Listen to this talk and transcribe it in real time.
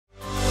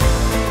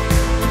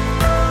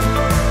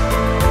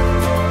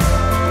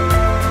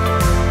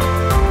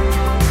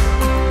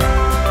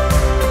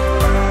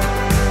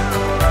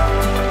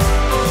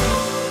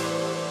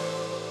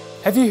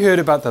Have you heard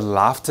about the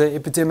laughter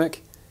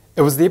epidemic?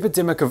 It was the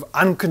epidemic of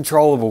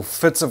uncontrollable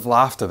fits of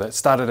laughter that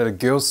started at a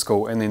girls'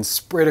 school and then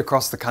spread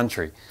across the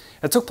country.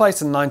 It took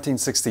place in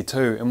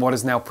 1962 in what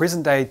is now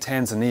present-day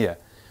Tanzania.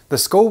 The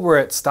school where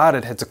it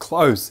started had to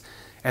close,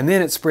 and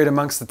then it spread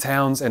amongst the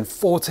towns and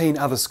 14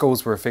 other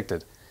schools were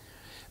affected.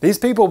 These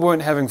people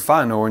weren't having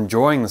fun or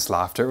enjoying this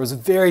laughter. It was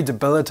very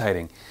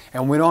debilitating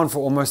and went on for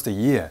almost a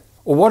year.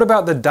 Or what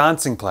about the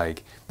dancing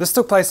plague? This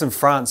took place in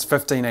France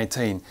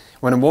 1518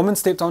 when a woman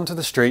stepped onto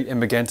the street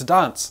and began to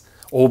dance,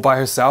 all by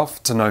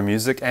herself, to no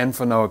music and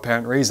for no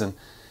apparent reason.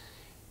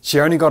 She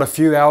only got a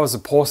few hours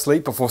of poor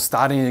sleep before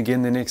starting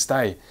again the next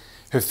day.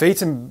 Her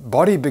feet and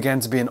body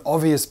began to be in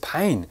obvious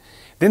pain.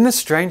 Then the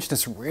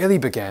strangeness really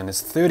began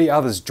as 30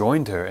 others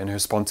joined her in her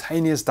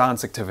spontaneous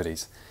dance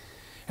activities.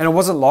 And it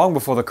wasn't long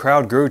before the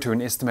crowd grew to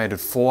an estimated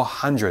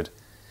 400.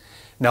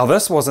 Now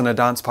this wasn't a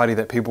dance party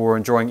that people were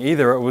enjoying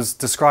either. It was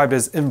described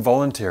as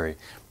involuntary,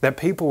 that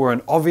people were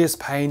in obvious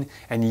pain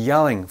and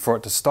yelling for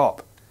it to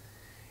stop.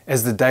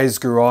 As the days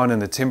grew on and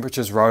the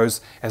temperatures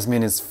rose, as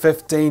many as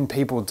 15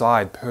 people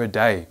died per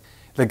day.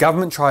 The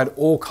government tried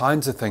all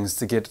kinds of things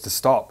to get it to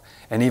stop,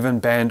 and even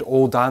banned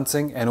all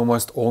dancing and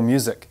almost all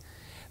music.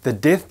 The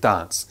death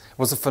dance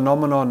was a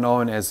phenomenon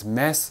known as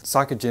mass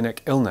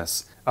psychogenic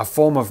illness, a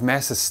form of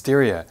mass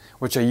hysteria,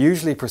 which are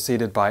usually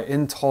preceded by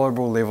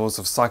intolerable levels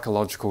of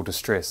psychological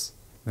distress.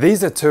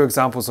 These are two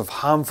examples of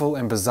harmful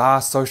and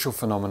bizarre social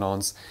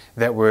phenomenons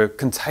that were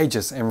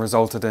contagious and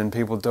resulted in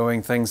people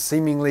doing things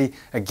seemingly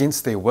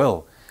against their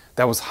will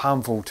that was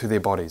harmful to their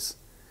bodies.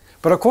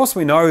 But of course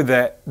we know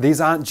that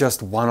these aren't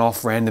just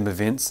one-off random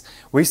events.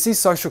 We see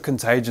social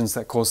contagions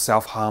that cause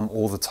self-harm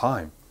all the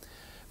time.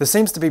 This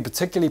seems to be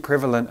particularly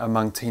prevalent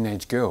among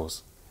teenage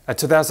girls. A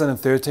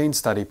 2013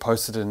 study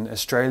posted in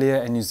Australia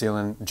and New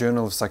Zealand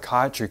Journal of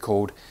Psychiatry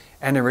called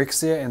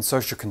Anorexia and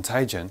Social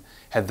Contagion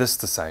had this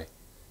to say.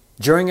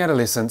 During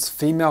adolescence,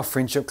 female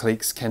friendship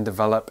cliques can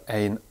develop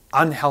an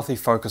unhealthy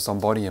focus on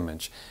body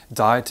image,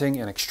 dieting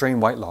and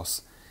extreme weight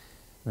loss.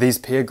 These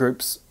peer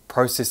groups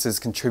processes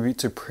contribute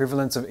to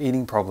prevalence of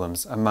eating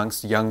problems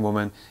amongst young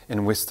women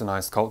in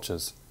westernized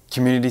cultures.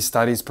 Community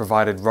studies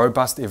provided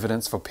robust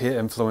evidence for peer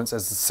influence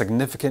as a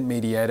significant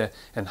mediator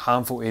in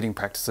harmful eating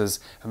practices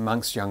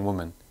amongst young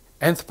women.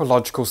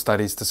 Anthropological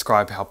studies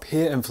describe how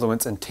peer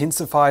influence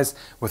intensifies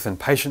within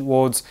patient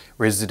wards,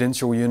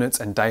 residential units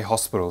and day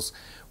hospitals,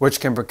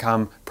 which can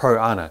become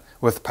pro-ana,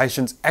 with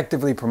patients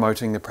actively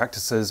promoting the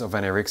practices of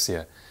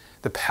anorexia.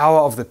 The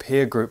power of the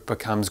peer group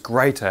becomes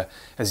greater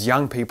as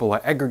young people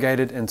are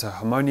aggregated into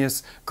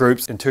harmonious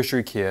groups in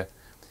tertiary care.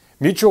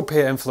 Mutual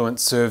peer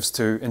influence serves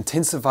to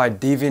intensify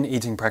deviant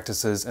eating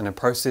practices in a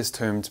process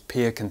termed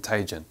peer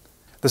contagion.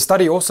 The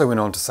study also went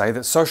on to say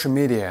that social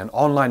media and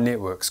online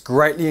networks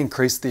greatly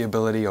increased the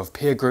ability of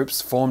peer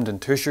groups formed in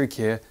tertiary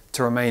care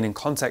to remain in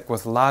contact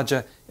with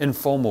larger,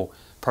 informal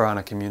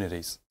pro-ana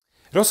communities.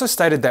 It also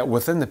stated that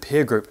within the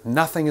peer group,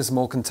 nothing is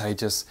more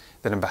contagious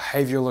than a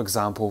behavioural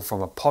example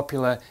from a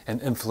popular and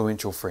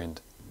influential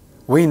friend.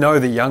 We know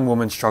that young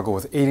women struggle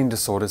with eating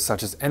disorders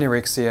such as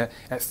anorexia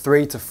at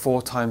 3 to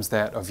 4 times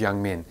that of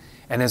young men.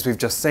 And as we've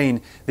just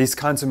seen, these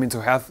kinds of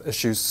mental health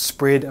issues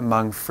spread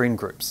among friend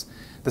groups.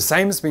 The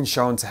same has been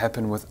shown to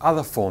happen with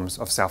other forms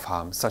of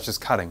self-harm, such as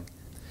cutting.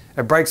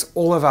 It breaks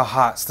all of our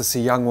hearts to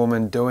see young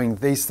women doing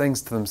these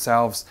things to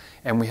themselves,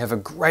 and we have a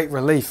great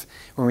relief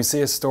when we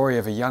see a story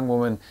of a young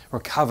woman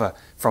recover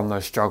from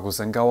those struggles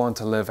and go on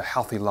to live a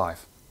healthy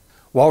life.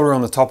 While we're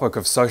on the topic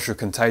of social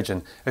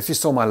contagion, if you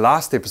saw my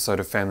last episode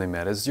of Family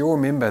Matters, you'll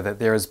remember that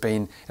there has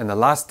been, in the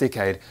last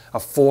decade, a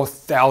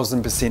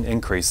 4,000%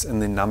 increase in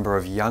the number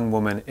of young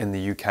women in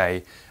the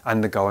UK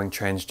undergoing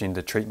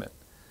transgender treatment.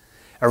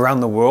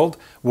 Around the world,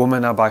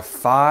 women are by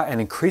far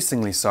and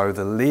increasingly so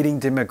the leading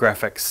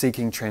demographic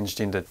seeking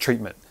transgender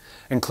treatment,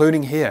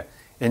 including here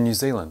in New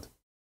Zealand.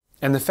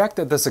 And the fact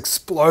that this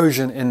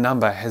explosion in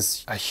number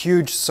has a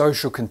huge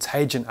social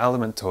contagion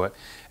element to it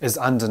is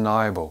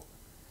undeniable.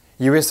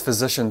 US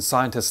physician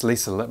scientist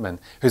Lisa Littman,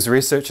 whose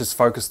research is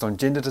focused on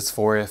gender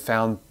dysphoria,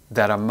 found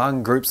that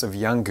among groups of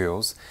young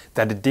girls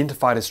that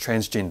identified as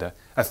transgender,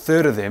 a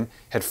third of them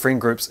had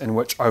friend groups in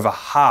which over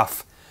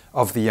half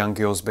of the young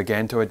girls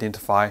began to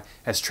identify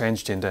as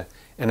transgender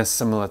in a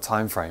similar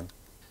time frame.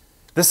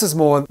 This is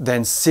more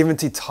than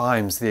 70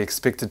 times the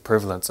expected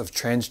prevalence of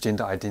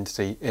transgender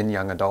identity in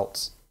young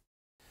adults.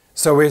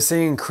 So we're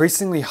seeing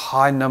increasingly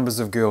high numbers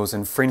of girls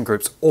in friend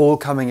groups all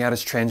coming out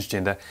as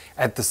transgender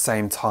at the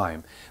same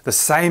time, the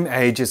same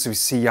age as we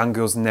see young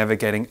girls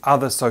navigating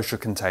other social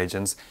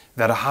contagions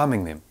that are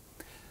harming them.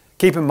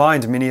 Keep in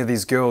mind, many of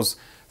these girls,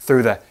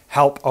 through the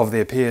help of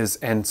their peers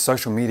and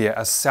social media,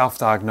 are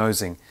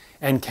self-diagnosing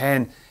and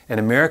can, in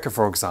America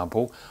for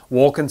example,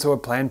 walk into a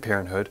Planned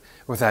Parenthood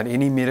without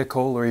any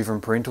medical or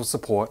even parental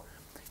support,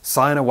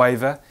 sign a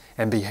waiver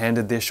and be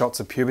handed their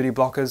shots of puberty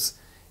blockers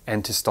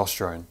and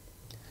testosterone.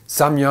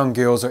 Some young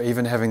girls are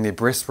even having their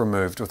breasts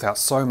removed without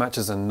so much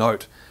as a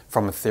note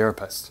from a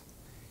therapist.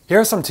 Here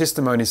are some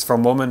testimonies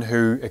from women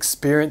who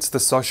experienced the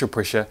social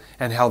pressure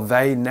and how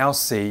they now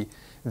see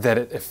that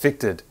it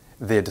affected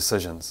their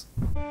decisions.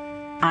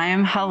 I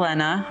am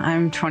Helena.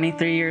 I'm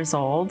 23 years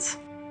old.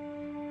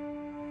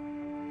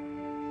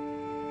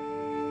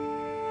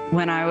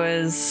 When I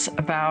was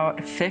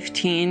about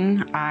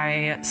 15,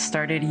 I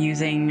started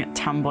using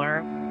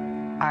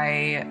Tumblr.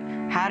 I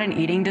had an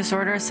eating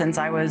disorder since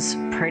I was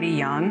pretty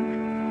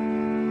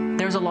young.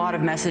 There's a lot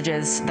of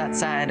messages that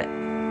said,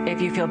 if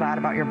you feel bad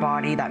about your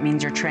body, that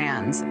means you're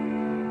trans.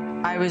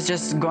 I was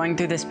just going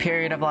through this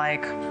period of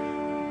like,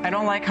 I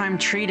don't like how I'm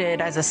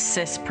treated as a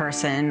cis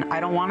person.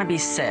 I don't want to be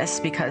cis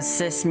because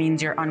cis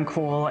means you're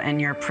uncool and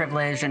you're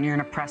privileged and you're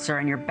an oppressor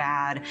and you're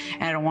bad,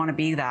 and I don't want to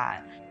be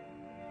that.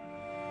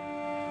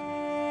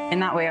 In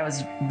that way, I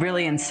was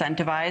really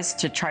incentivized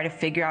to try to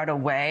figure out a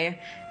way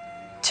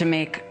to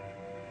make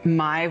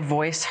my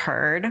voice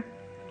heard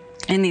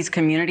in these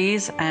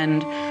communities.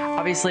 And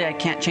obviously I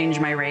can't change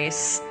my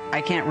race.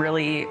 I can't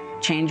really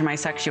change my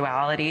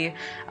sexuality.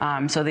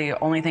 So the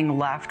only thing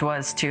left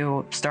was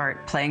to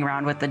start playing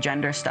around with the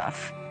gender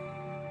stuff.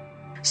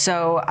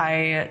 So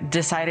I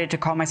decided to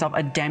call myself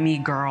a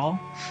demi-girl,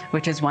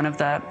 which is one of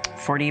the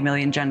 40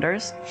 million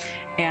genders.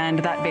 And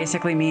that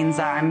basically means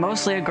that I'm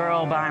mostly a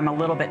girl, but I'm a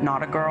little bit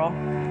not a girl,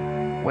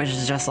 which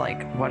is just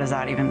like, what does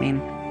that even mean?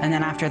 And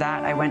then after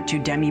that, I went to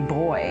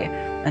demi-boy.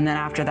 And then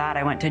after that,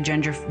 I went to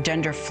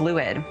gender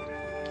fluid.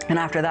 And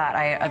after that,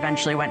 I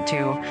eventually went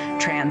to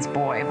trans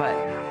boy. But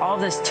all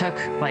this took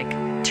like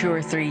 2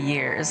 or 3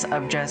 years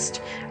of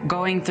just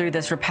going through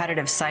this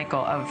repetitive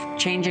cycle of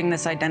changing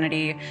this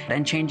identity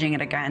and changing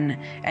it again.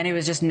 And it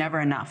was just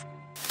never enough.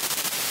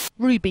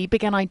 Ruby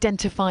began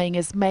identifying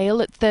as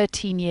male at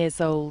 13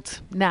 years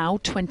old. Now,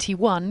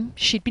 21,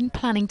 she'd been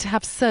planning to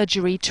have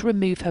surgery to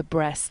remove her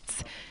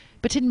breasts.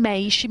 But in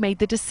May, she made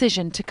the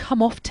decision to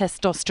come off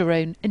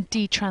testosterone and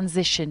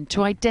detransition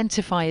to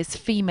identify as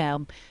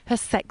female, her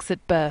sex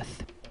at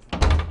birth.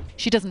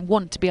 She doesn't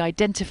want to be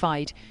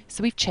identified,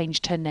 so we've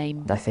changed her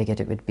name. I figured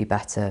it would be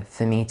better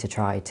for me to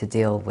try to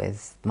deal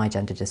with my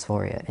gender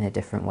dysphoria in a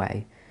different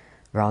way,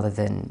 rather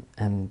than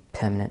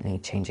permanently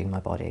changing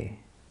my body.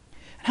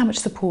 How much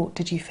support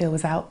did you feel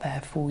was out there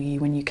for you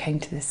when you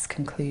came to this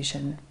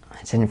conclusion?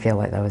 I didn't feel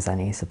like there was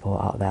any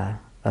support out there,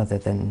 other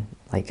than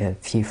like a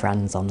few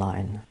friends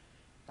online.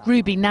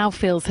 Ruby now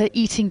feels her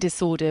eating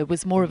disorder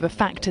was more of a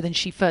factor than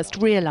she first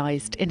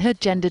realised in her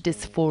gender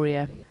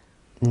dysphoria.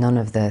 None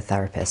of the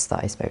therapists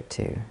that I spoke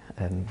to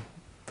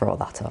brought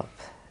that up.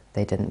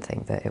 They didn't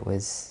think that it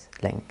was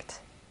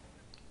linked.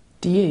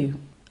 Do you?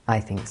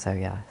 I think so,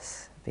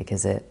 yes,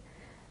 because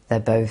they're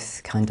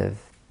both kind of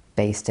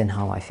based in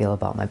how I feel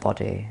about my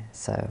body,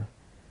 so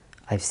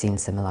I've seen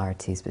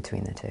similarities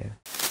between the two.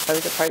 I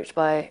was approached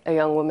by a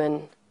young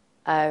woman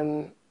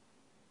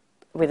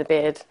with a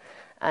beard,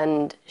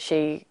 and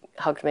she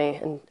hugged me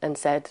and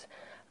said,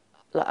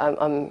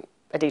 I'm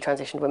a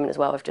detransitioned woman as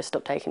well, I've just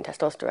stopped taking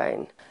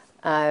testosterone.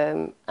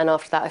 And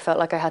after that I felt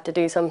like I had to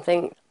do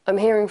something. I'm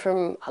hearing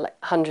from like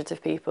hundreds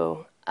of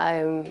people,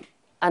 and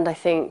I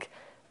think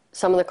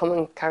some of the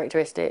common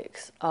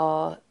characteristics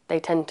are they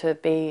tend to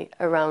be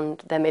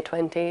around their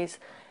mid-20s,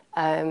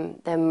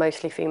 they're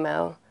mostly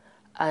female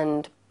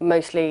and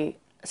mostly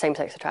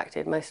same-sex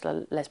attracted, most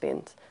are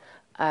lesbians,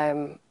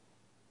 and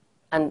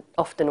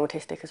often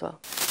autistic as well.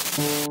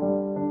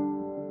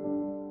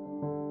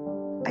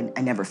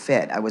 I never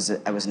fit. I was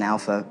an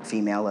alpha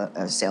female,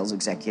 a sales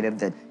executive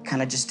that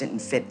kind of just didn't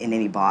fit in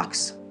any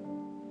box.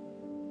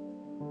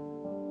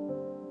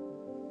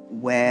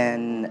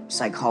 When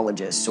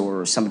psychologists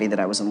or somebody that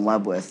I was in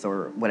love with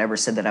or whatever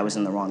said that I was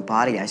in the wrong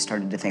body, I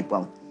started to think,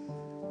 well,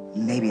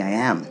 maybe I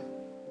am.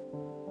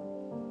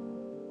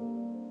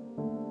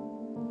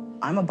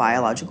 I'm a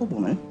biological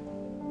woman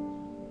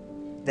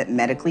that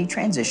medically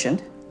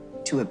transitioned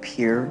to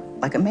appear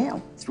like a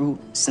male through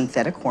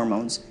synthetic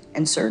hormones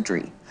and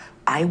surgery.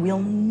 I will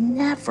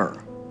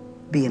never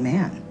be a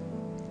man.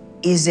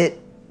 Is it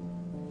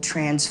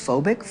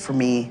transphobic for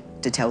me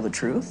to tell the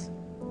truth?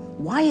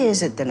 Why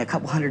is it that a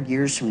couple hundred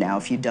years from now,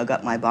 if you dug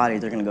up my body,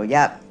 they're gonna go,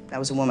 yeah, that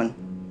was a woman,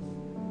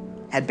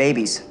 had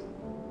babies.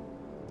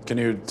 Can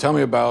you tell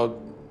me about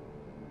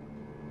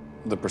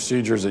the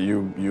procedures that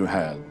you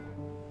had?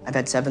 I've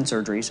had 7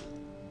 surgeries.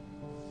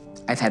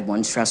 I've had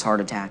 1 stress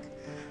heart attack.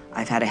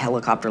 I've had a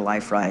helicopter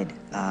life ride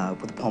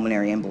with a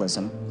pulmonary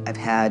embolism. I've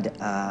had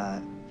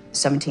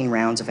 17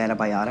 rounds of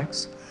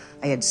antibiotics.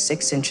 I had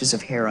 6 inches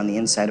of hair on the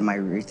inside of my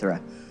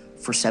urethra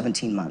for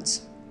 17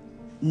 months.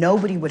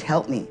 Nobody would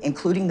help me,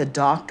 including the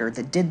doctor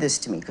that did this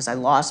to me because I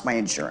lost my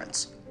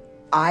insurance.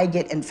 I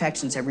get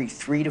infections every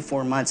 3 to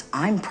 4 months.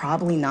 I'm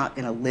probably not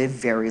gonna live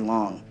very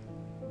long.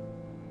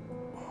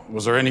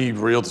 Was there any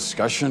real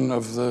discussion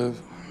of the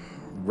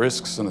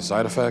risks and the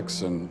side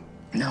effects?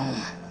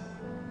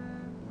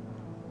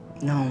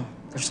 No,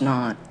 there's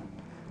not.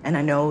 And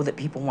I know that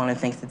people want to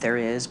think that there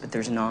is, but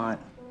there's not.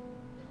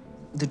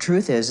 The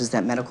truth is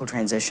that medical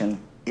transition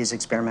is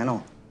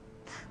experimental.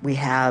 We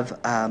have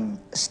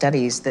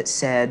studies that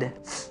said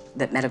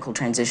that medical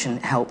transition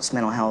helps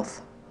mental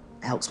health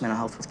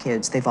with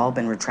kids. They've all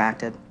been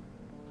retracted,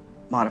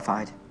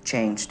 modified,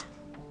 changed.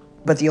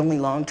 But the only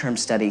long-term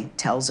study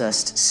tells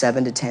us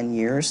 7 to 10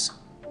 years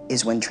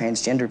is when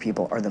transgender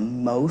people are the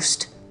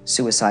most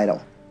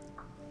suicidal.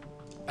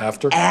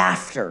 After?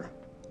 After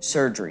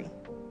surgery.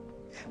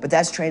 But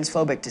that's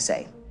transphobic to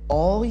say.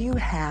 All you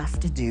have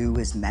to do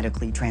is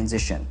medically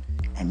transition,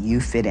 and you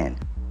fit in.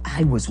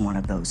 I was one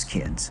of those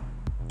kids.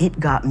 It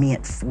got me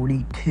at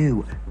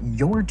 42.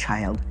 Your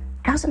child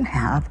doesn't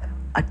have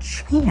a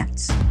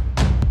chance.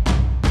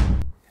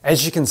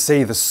 As you can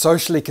see, the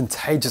socially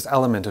contagious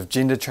element of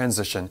gender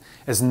transition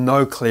is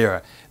no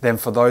clearer than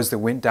for those that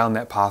went down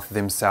that path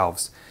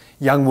themselves.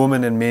 Young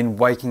women and men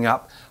waking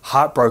up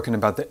heartbroken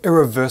about the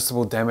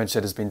irreversible damage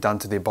that has been done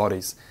to their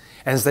bodies.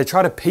 And as they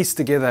try to piece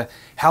together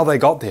how they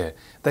got there,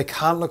 they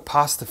can't look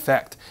past the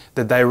fact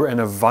that they were in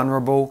a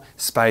vulnerable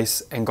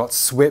space and got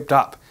swept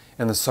up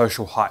in the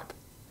social hype.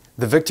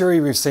 The victory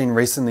we've seen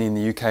recently in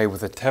the UK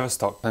with the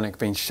Tavistock clinic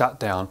being shut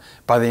down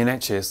by the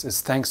NHS is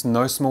thanks in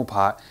no small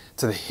part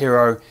to the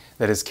hero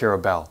that is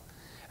Kira Bell,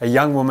 a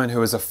young woman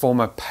who is a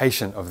former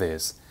patient of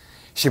theirs.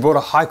 She brought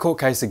a High Court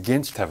case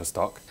against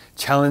Tavistock,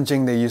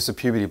 challenging their use of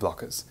puberty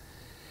blockers.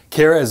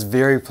 Kira is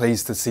very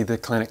pleased to see the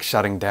clinic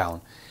shutting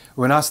down.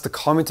 When asked to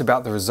comment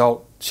about the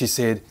result, she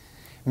said,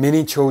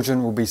 "Many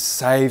children will be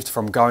saved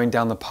from going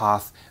down the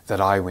path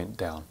that I went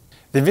down."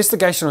 The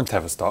investigation on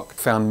Tavistock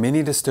found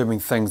many disturbing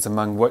things,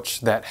 among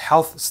which that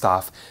health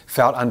staff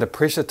felt under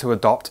pressure to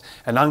adopt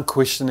an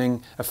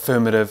unquestioning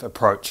affirmative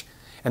approach,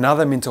 and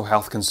other mental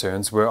health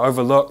concerns were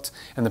overlooked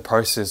in the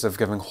process of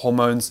giving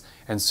hormones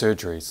and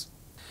surgeries.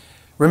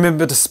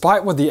 Remember,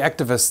 despite what the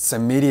activists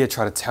and media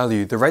try to tell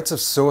you, the rates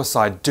of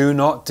suicide do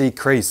not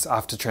decrease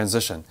after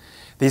transition.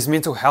 These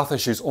mental health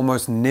issues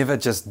almost never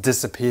just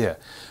disappear.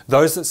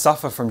 Those that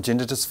suffer from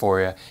gender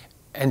dysphoria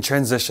and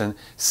transition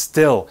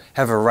still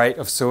have a rate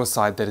of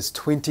suicide that is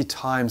 20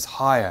 times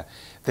higher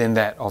than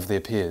that of their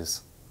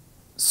peers.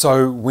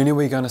 So when are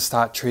we going to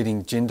start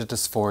treating gender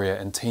dysphoria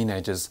in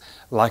teenagers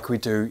like we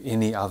do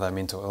any other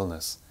mental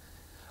illness?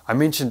 I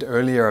mentioned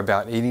earlier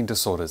about eating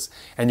disorders,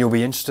 and you'll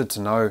be interested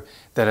to know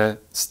that a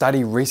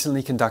study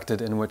recently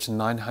conducted in which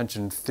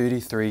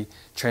 933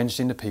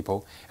 transgender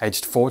people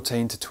aged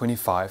 14 to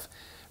 25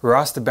 were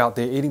asked about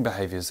their eating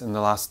behaviours in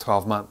the last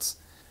 12 months.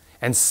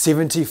 And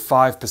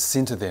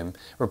 75% of them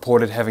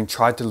reported having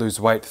tried to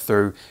lose weight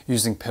through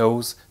using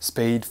pills,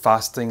 speed,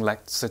 fasting,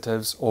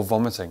 laxatives, or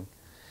vomiting.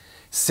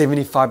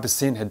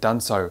 75% had done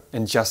so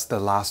in just the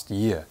last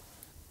year.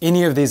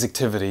 Any of these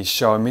activities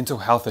show a mental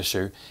health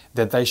issue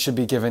that they should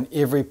be given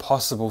every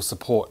possible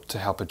support to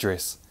help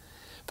address.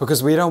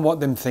 Because we don't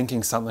want them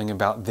thinking something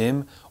about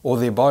them or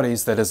their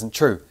bodies that isn't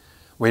true.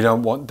 We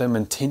don't want them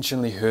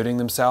intentionally hurting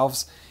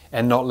themselves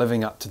and not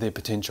living up to their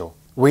potential.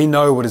 We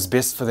know what is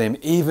best for them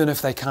even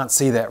if they can't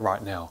see that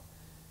right now.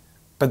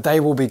 But they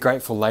will be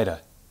grateful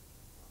later.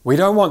 We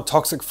don't want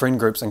toxic friend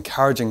groups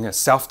encouraging a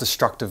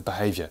self-destructive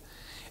behaviour.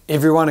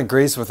 Everyone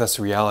agrees with this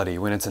reality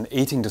when it's an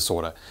eating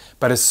disorder,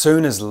 but as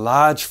soon as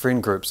large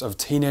friend groups of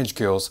teenage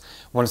girls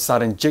want to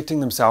start injecting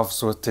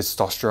themselves with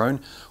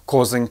testosterone,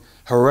 causing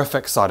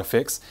horrific side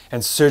effects,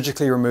 and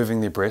surgically removing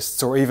their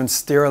breasts or even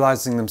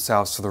sterilising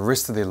themselves for the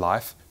rest of their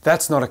life,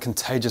 that's not a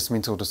contagious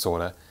mental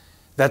disorder.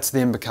 That's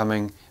them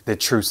becoming their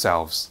true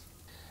selves.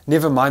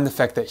 Never mind the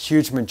fact that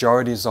huge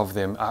majorities of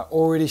them are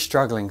already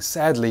struggling,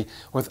 sadly,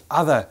 with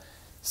other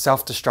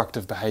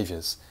self-destructive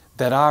behaviours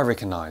that are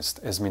recognised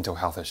as mental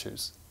health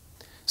issues.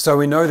 So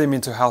we know their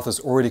mental health is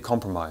already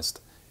compromised.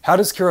 How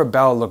does Kira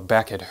Bell look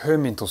back at her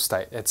mental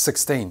state at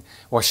 16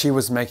 while she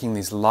was making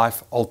these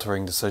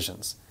life-altering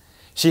decisions?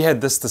 She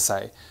had this to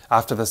say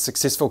after the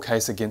successful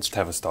case against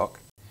Tavistock.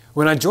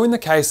 "When I joined the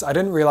case, I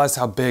didn't realise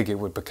how big it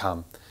would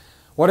become.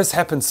 What has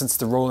happened since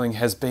the ruling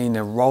has been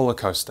a roller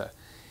coaster.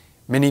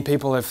 Many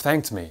people have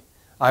thanked me.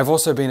 I have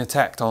also been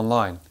attacked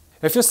online.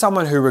 If you're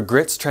someone who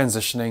regrets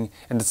transitioning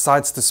and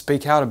decides to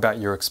speak out about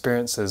your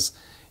experiences,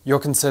 you're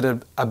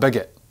considered a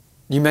bigot.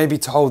 You may be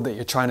told that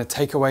you're trying to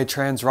take away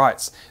trans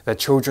rights, that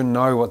children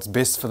know what's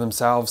best for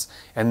themselves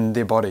and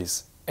their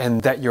bodies,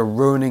 and that you're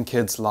ruining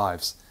kids'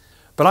 lives.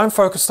 But I'm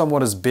focused on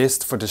what is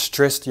best for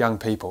distressed young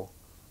people.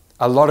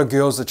 A lot of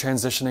girls are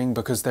transitioning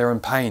because they're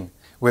in pain,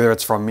 whether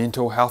it's from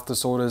mental health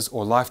disorders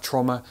or life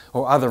trauma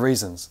or other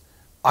reasons.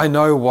 I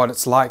know what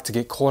it's like to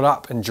get caught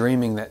up in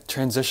dreaming that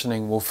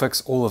transitioning will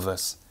fix all of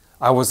this.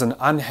 I was an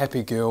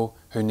unhappy girl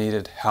who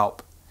needed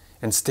help.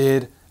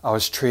 Instead, I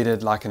was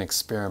treated like an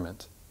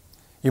experiment."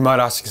 You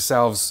might ask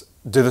yourselves,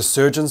 do the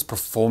surgeons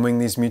performing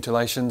these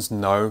mutilations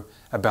know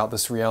about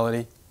this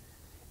reality?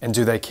 And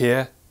do they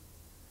care?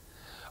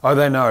 Oh,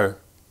 they know.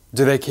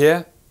 Do they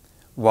care?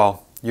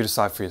 Well, you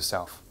decide for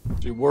yourself.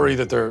 Do you worry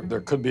that there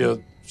could be a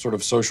sort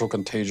of social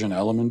contagion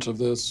element of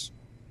this?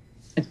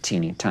 A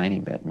teeny tiny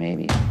bit,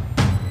 maybe.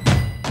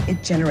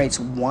 It generates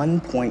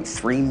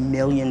 $1.3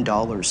 million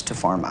to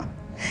pharma.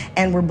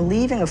 And we're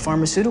believing a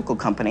pharmaceutical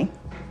company,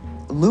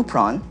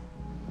 Lupron,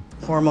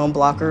 hormone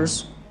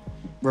blockers,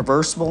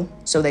 reversible,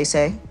 so they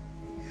say.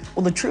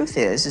 Well, the truth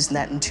is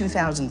that in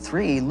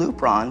 2003,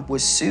 Lupron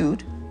was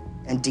sued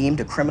and deemed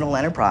a criminal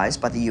enterprise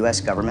by the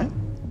US government.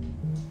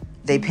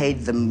 They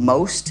paid the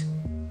most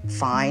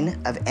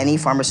fine of any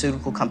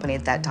pharmaceutical company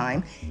at that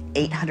time,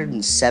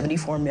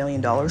 $874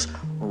 million,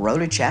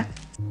 wrote a check.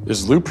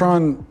 Is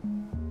Lupron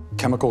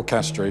chemical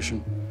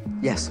castration?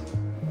 Yes.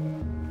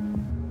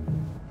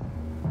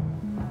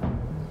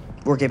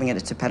 We're giving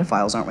it to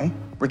pedophiles, aren't we?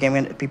 We're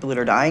giving it to people that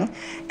are dying,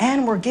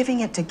 and we're giving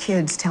it to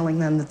kids, telling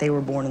them that they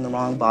were born in the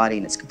wrong body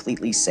and it's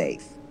completely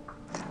safe.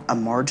 A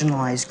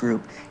marginalized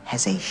group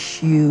has a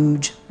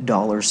huge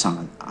dollar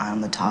sign on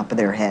the top of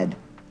their head.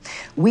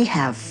 We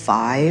have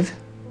 5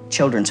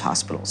 children's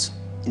hospitals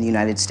in the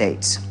United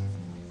States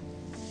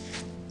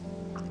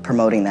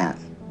promoting that.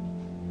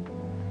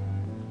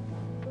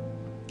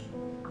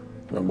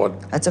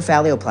 What? That's a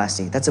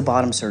phalloplasty. That's a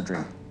bottom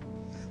surgery.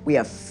 We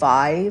have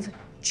 5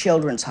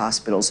 children's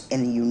hospitals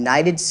in the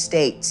United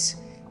States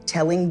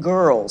telling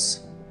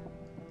girls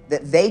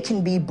that they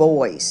can be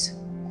boys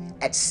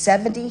at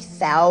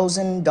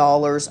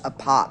 $70,000 a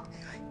pop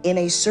in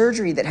a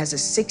surgery that has a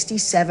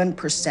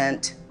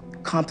 67%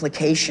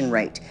 complication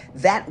rate.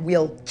 That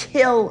will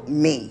kill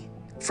me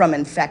from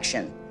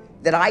infection,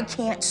 that I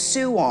can't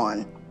sue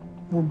on.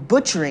 We're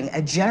butchering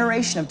a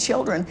generation of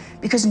children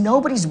because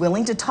nobody's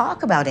willing to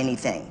talk about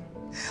anything.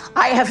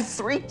 I have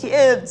 3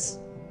 kids.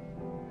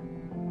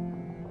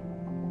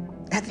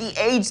 At the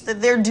age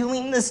that they're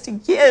doing this to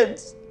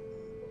kids.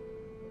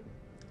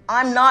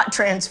 I'm not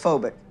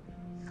transphobic.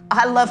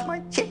 I love my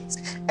kids,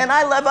 and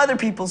I love other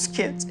people's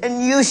kids,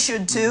 and you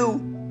should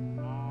too.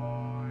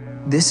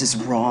 This is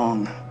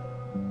wrong.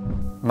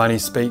 Money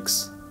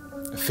speaks.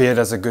 Fear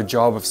does a good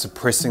job of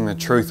suppressing the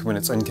truth when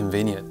it's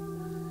inconvenient.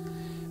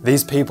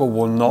 These people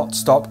will not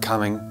stop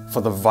coming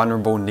for the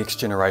vulnerable next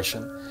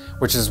generation,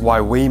 which is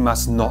why we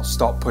must not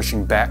stop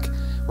pushing back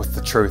with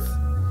the truth.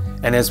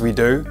 And as we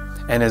do,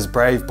 and as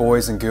brave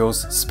boys and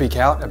girls speak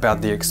out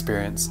about the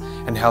experience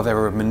and how they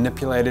were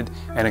manipulated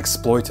and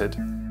exploited,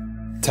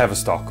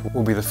 Tavistock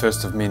will be the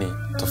first of many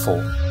to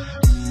fall.